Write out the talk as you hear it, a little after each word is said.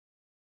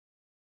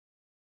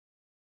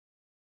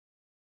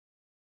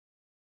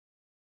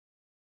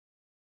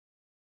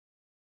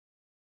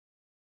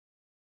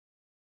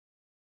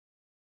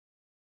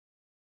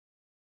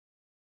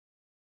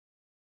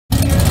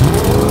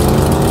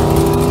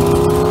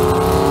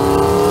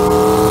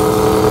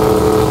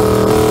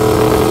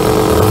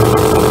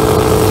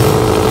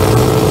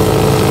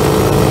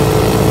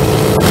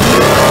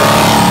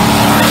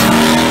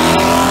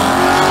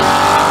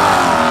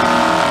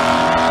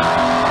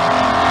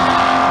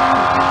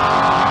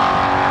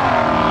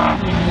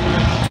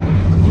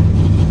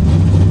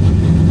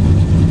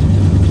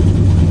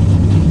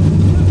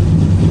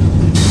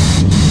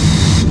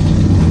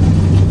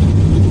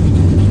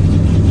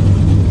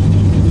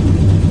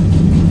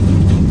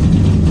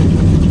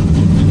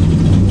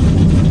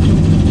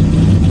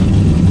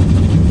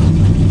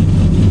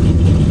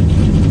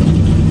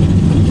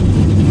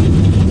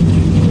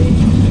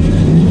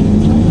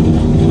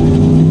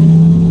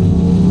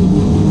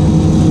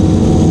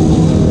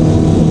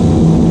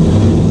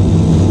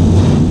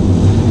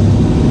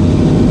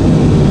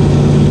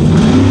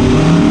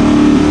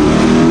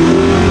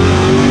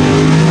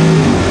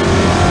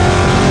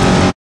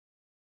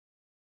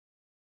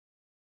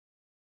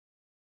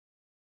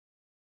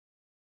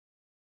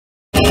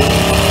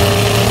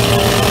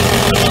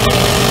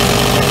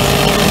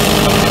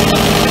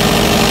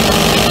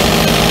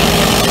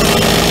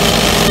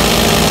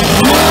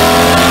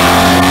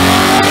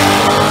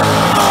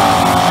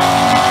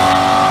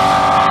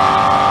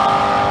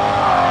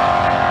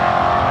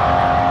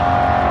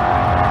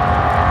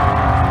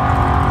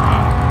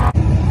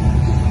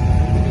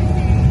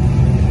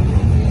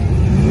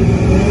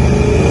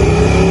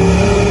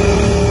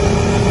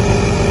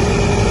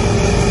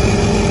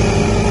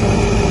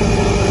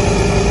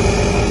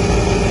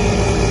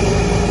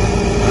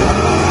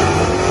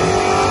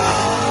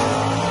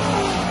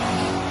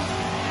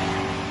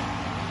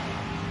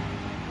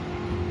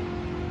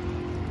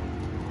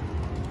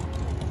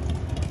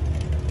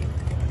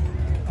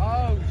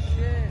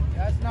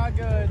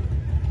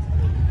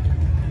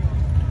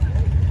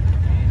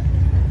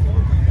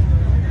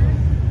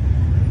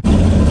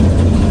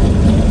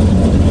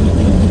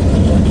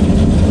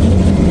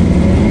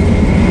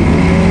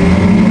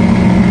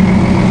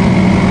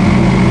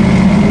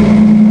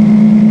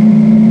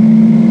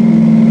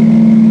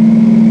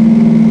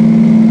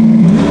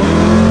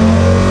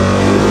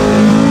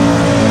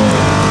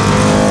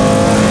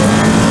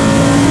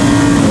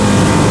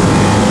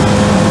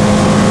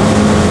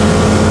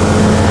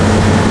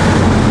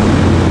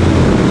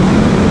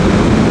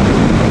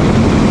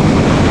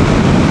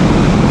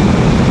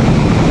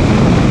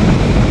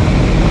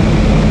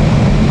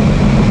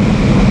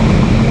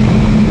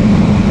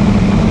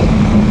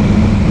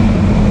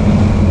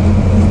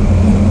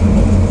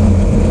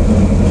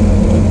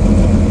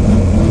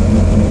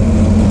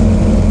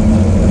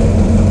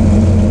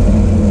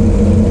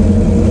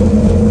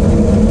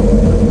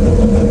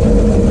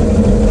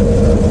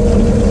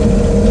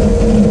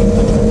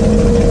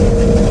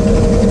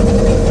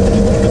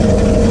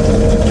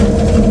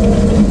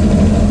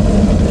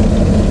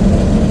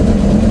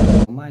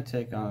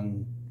mistake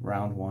on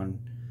round one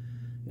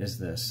is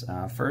this.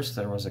 First,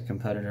 there was a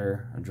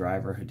competitor, a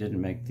driver, who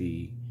didn't make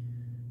the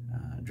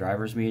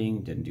driver's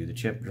meeting, didn't do the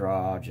chip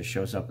draw, just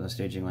shows up in the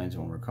staging lanes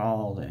when we're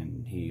called,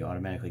 and he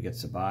automatically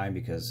gets a bye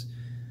because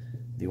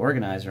the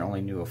organizer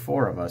only knew of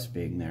 4 of us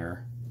being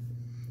there.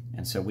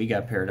 And so we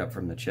got paired up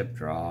from the chip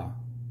draw.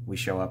 We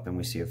show up and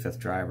we see a 5th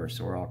driver,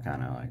 so we're all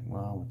kind of like,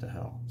 well, what the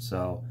hell?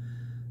 So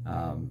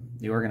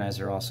the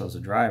organizer also is a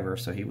driver,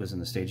 so he was in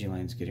the staging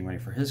lanes getting ready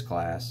for his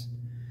class,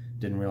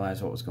 didn't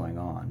realize what was going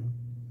on.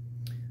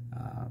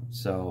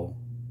 So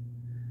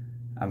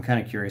I'm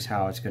kind of curious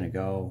how it's going to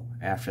go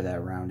after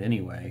that round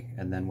anyway,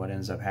 and then what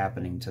ends up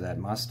happening to that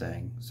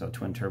Mustang. So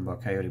twin turbo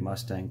Coyote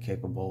Mustang,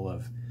 capable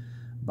of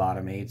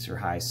bottom 8s or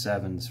high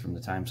 7s from the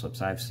time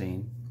slips I've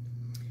seen.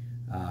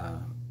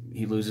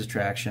 He loses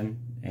traction,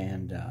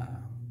 and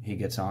he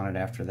gets on it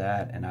after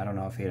that, and I don't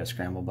know if he had a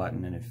scramble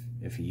button and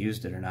if he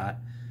used it or not,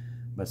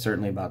 but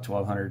certainly about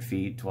 1,200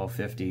 feet,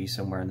 1,250,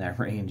 somewhere in that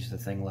range, the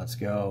thing lets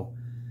go.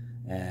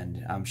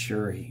 And I'm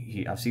sure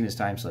I've seen his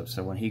time slip,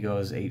 so when he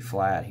goes 8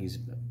 flat, he's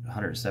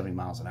 170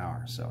 miles an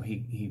hour. So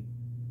he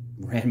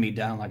ran me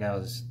down like I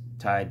was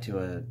tied to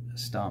a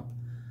stump.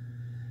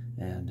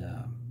 And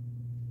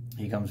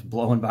he comes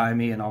blowing by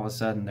me, and all of a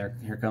sudden,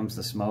 here comes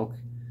the smoke.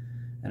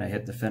 And I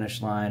hit the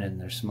finish line, and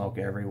there's smoke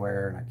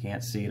everywhere, and I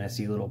can't see, and I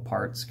see little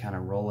parts kind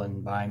of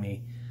rolling by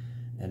me.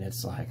 And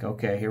it's like,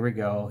 okay, here we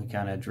go. He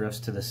kind of drifts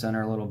to the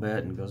center a little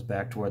bit and goes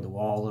back toward the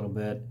wall a little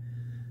bit.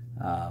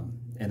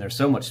 And there's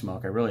so much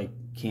smoke, I really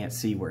can't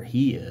see where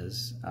he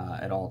is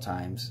at all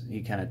times.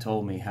 He kind of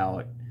told me how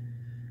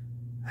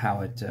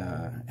it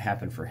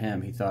happened for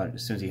him. He thought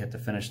as soon as he hit the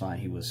finish line,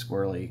 he was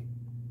squirrely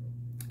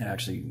and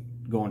actually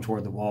going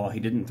toward the wall. He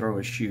didn't throw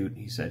his chute,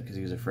 he said, because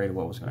he was afraid of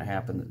what was going to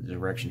happen, the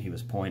direction he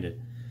was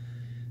pointed.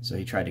 So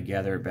he tried to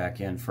gather it back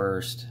in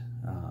first,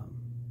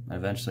 and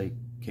eventually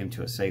came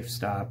to a safe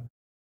stop.